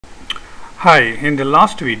Hi, in the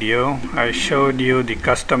last video I showed you the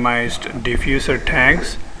customized diffuser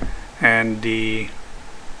tags and the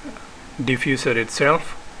diffuser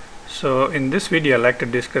itself. So in this video I'd like to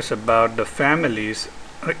discuss about the families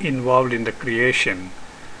involved in the creation.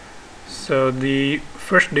 So the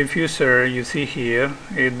first diffuser you see here,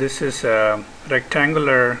 this is a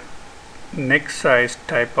rectangular neck size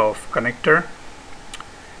type of connector,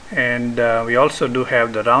 and we also do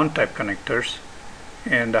have the round type connectors.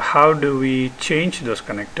 And how do we change those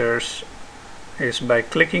connectors is by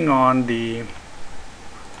clicking on the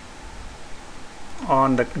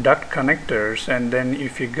duct connectors, and then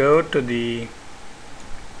if you go to the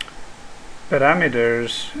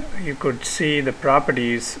parameters you could see the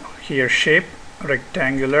properties here. Shape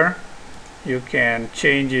rectangular, you can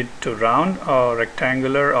change it to round or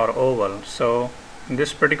rectangular or oval. So in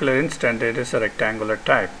this particular instance it is a rectangular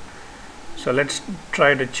type. So let's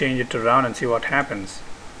try to change it to round and see what happens.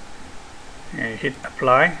 And hit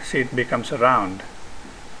apply, see it becomes a round,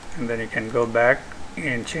 and then you can go back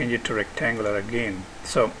and change it to rectangular again.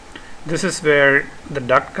 So this is where the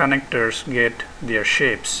duct connectors get their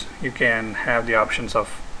shapes. You can have the options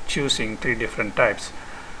of choosing 3 different types.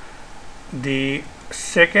 The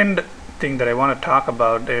second thing that I want to talk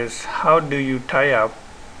about is how do you tie up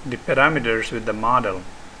the parameters with the model.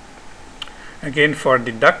 Again, for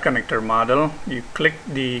the duct connector model, you click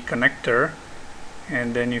the connector,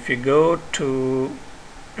 and then if you go to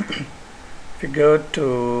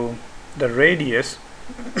the radius,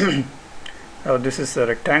 oh, this is a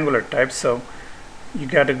rectangular type, so you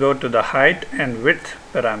got to go to the height and width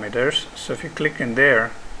parameters. So if you click in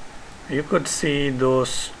there, you could see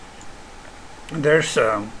those. There's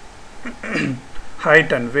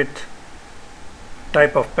height and width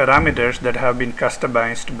type of parameters that have been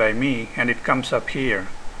customized by me, and it comes up here.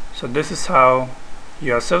 So this is how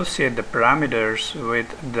you associate the parameters with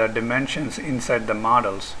the dimensions inside the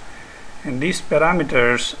models, and these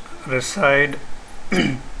parameters reside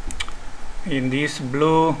in these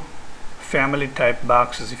blue family type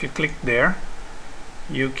boxes. If you click there,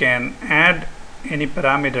 you can add any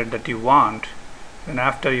parameter that you want, and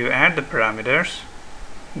after you add the parameters,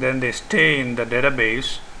 then they stay in the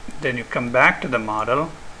database. Then you come back to the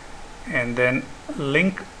model and then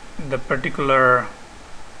link the particular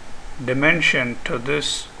dimension to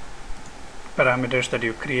this parameters that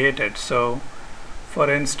you created. So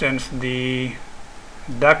for instance, the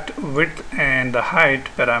duct width and the height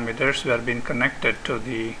parameters were being connected to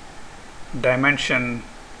the dimension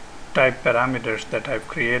type parameters that I've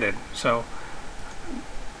created. So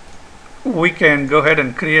we can go ahead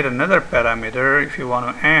and create another parameter. If you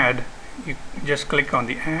want to add, you just click on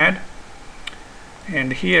the add,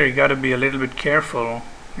 and here you got to be a little bit careful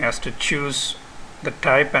as to choose the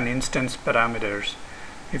type and instance parameters.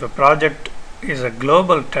 If a project is a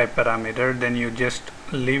global type parameter, then you just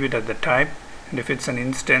leave it at the type, and if it's an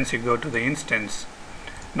instance, you go to the instance.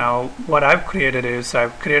 Now what I've created is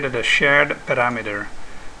I've created a shared parameter.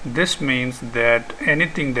 This means that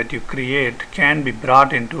anything that you create can be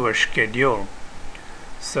brought into a schedule.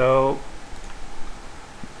 So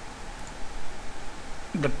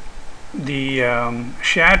the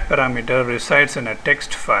shared parameter resides in a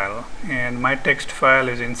text file, and my text file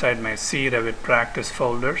is inside my C Revit practice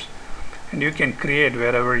folders, and you can create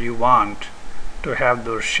wherever you want to have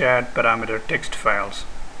those shared parameter text files.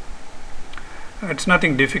 It's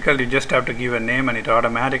nothing difficult. You just have to give a name and it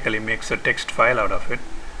automatically makes a text file out of it,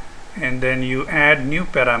 and then you add new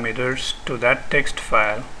parameters to that text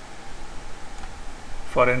file.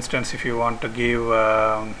 For instance, if you want to give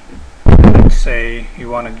let's say you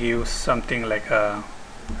want to give something like a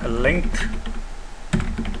length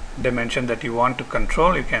dimension that you want to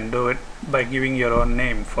control, you can do it by giving your own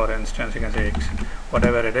name. For instance, you can say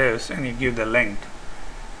whatever it is, and you give the length.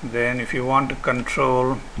 Then if you want to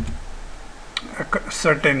control a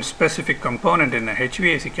certain specific component in a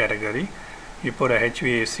HVAC category, you put a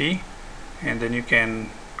HVAC, and then you can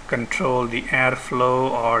control the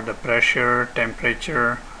airflow or the pressure,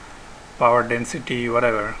 temperature, power density,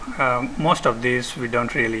 whatever. Most of these we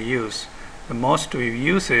don't really use. The most we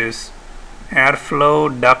use is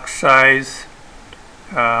airflow, duct size,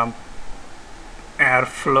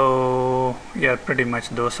 airflow. Yeah, pretty much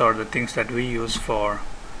those are the things that we use for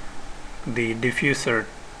the diffuser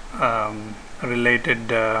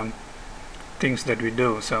related things that we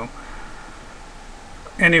do. So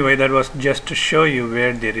anyway, that was just to show you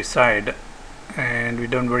where they reside, and we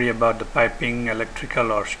don't worry about the piping, electrical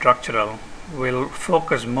or structural. We'll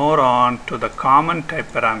focus more on to the common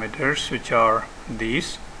type parameters, which are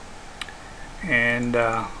these, and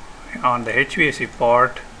on the HVAC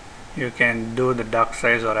part you can do the duct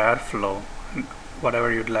size or airflow.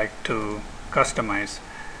 whatever you'd like to customize.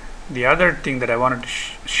 The other thing that I wanted to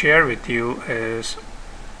share with you is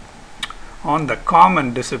on the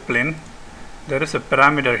common discipline, there is a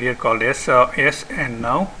parameter here called yes and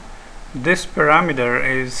no. This parameter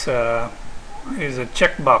is a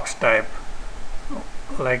checkbox type.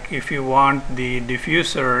 Like if you want the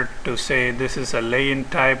diffuser to say this is a lay-in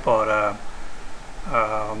type or a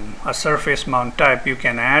surface mount type, you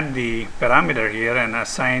can add the parameter here and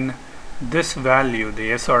assign this value, the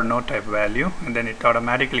yes or no type value, and then it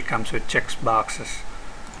automatically comes with checks boxes.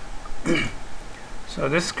 So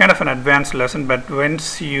this is kind of an advanced lesson, but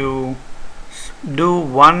once you do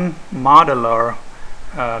one model or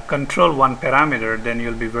control one parameter, then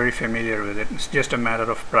you'll be very familiar with it. It's just a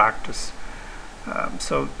matter of practice.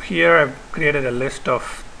 So here I've created a list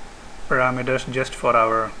of parameters just for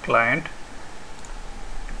our client,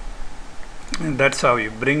 and that's how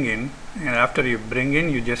you bring in. And after you bring in,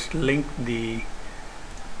 you just link the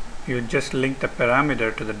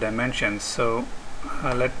parameter to the dimensions. So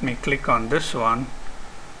let me click on this one.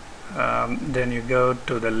 Then you go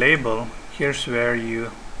to the label. Here's where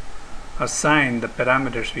you assign the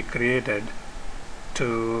parameters we created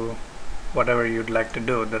to whatever you'd like to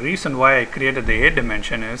do. The reason why I created the A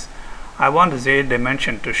dimension is I want this A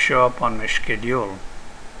dimension to show up on my schedule.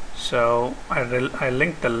 So I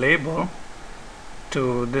link the label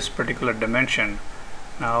to this particular dimension.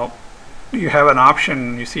 Now you have an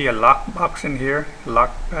option. You see a lock box in here,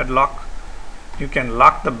 padlock. You can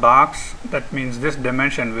lock the box. That means this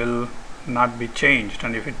dimension will not be changed,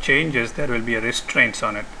 and if it changes, there will be a restraints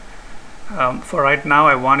on it. For right now,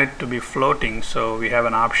 I want it to be floating, so we have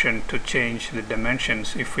an option to change the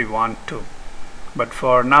dimensions if we want to. But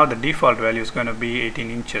for now, the default value is going to be 18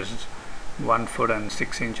 inches. 1 foot and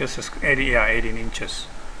 6 inches is 18 inches.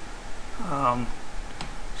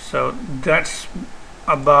 So that's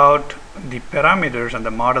about the parameters and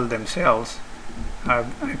the model themselves.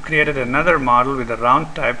 I've created another model with a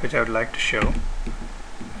round type, which I would like to show.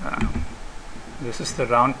 This is the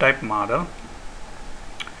round type model.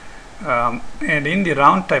 And in the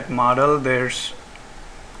round type model,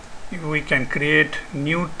 we can create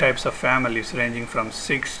new types of families ranging from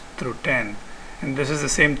 6 through 10. And this is the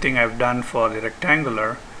same thing I've done for the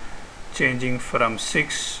rectangular, changing from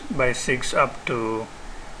 6 by 6 up to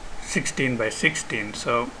 16 by 16.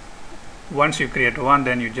 So once you create one,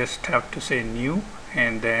 then you just have to say new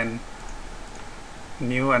and then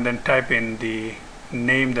type in the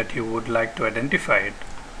name that you would like to identify it.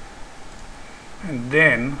 And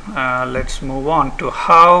then let's move on to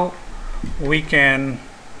how we can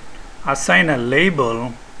assign a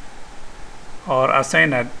label or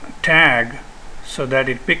assign a tag so that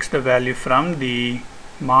it picks the value from the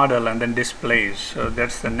model and then displays. So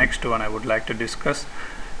that's the next one I would like to discuss.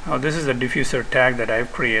 Now this is a diffuser tag that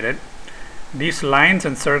I've created. These lines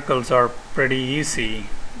and circles are pretty easy.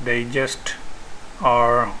 They just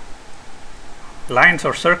are lines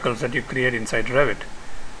or circles that you create inside Revit.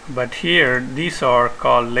 But here these are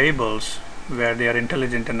called labels, where they are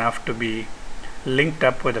intelligent enough to be linked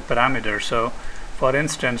up with a parameter. So for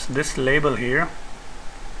instance, this label here,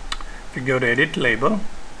 if you go to edit label,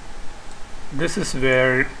 this is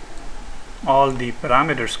where all the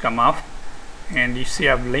parameters come up, and you see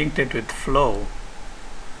I've linked it with flow.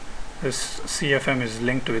 This CFM is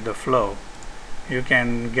linked with the flow. You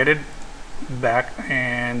can get it back,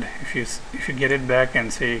 and if you get it back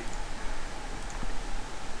and say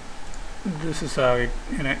this is how it,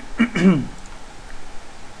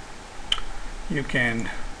 you can,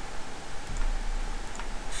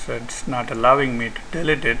 so it's not allowing me to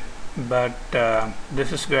delete it, but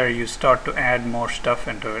this is where you start to add more stuff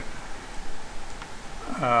into it.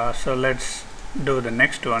 So let's do the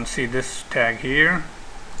next one. See this tag here,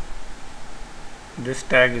 this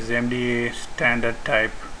tag is MDA standard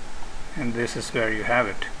type, and this is where you have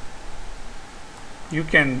it. You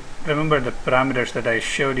can remember the parameters that I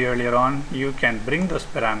showed you earlier on. You can bring those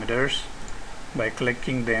parameters by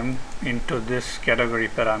clicking them into this category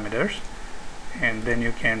parameters, and then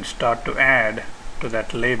you can start to add to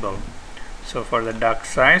that label. So for the duct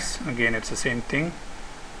size, again it's the same thing.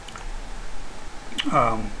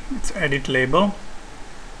 It's edit label,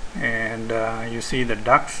 and you see the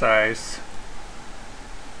duct size,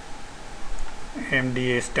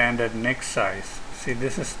 MDA standard neck size. See,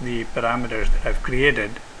 this is the parameters that I've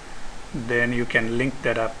created. Then you can link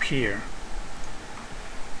that up here.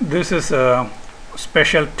 This is a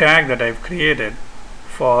special tag that I've created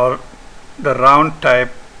for the round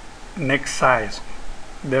type neck size.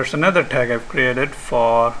 There's another tag I've created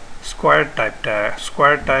for square type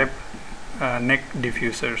neck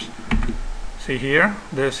diffusers. See here,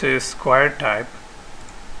 this is square type,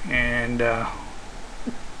 and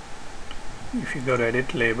if you go to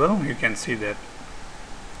edit label, you can see that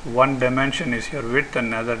one dimension is your width,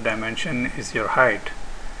 another dimension is your height.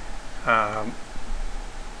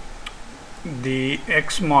 The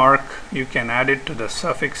X mark, you can add it to the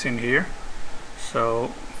suffix in here.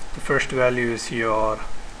 So the first value is your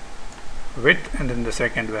width and then the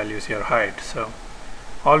second value is your height. So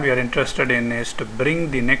all we are interested in is to bring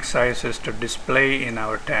the neck sizes to display in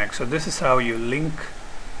our tag. So this is how you link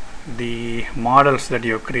the models that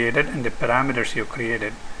you created and the parameters you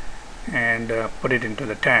created and put it into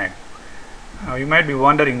the tag. You might be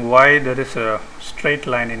wondering why there is a straight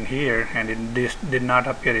line in here and it did not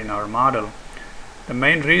appear in our model. The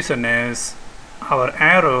main reason is our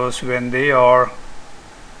arrows, when they are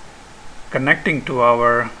connecting to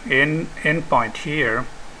our end point here,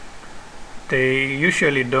 they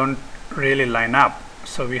usually don't really line up.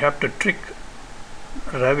 So we have to trick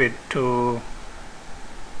Revit to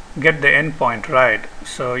get the endpoint right.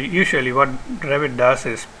 So usually what Revit does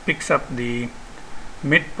is picks up the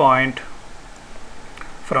midpoint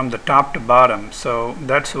from the top to bottom. So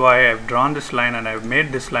that's why I've drawn this line and I've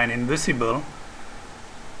made this line invisible.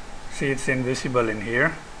 See, it's invisible in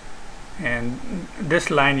here, and this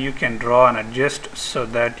line you can draw and adjust so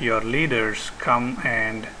that your leaders come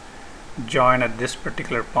and join at this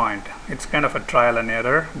particular point. It's kind of a trial and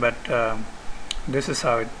error, but this is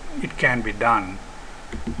how it can be done.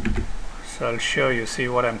 So I'll show you, see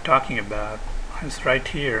what I'm talking about. It's right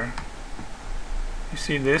here. You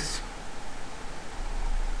see this?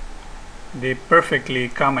 They perfectly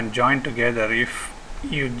come and join together. If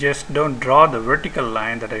you just don't draw the vertical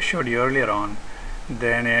line that I showed you earlier on,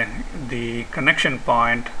 then the connection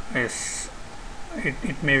point is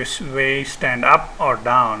it may stand up or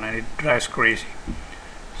down and it drives crazy.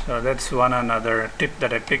 So that's one another tip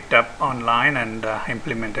that I picked up online and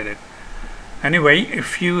implemented it. Anyway,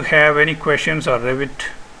 if you have any questions or Revit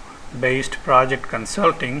based project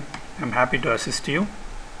consulting, I'm happy to assist you.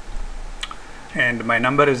 And my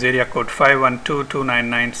number is area code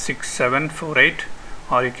 512-299-6748,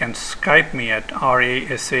 or you can Skype me at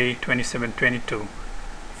RASA2722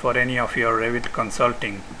 for any of your Revit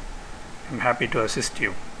consulting. I'm happy to assist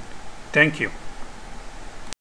you. Thank you.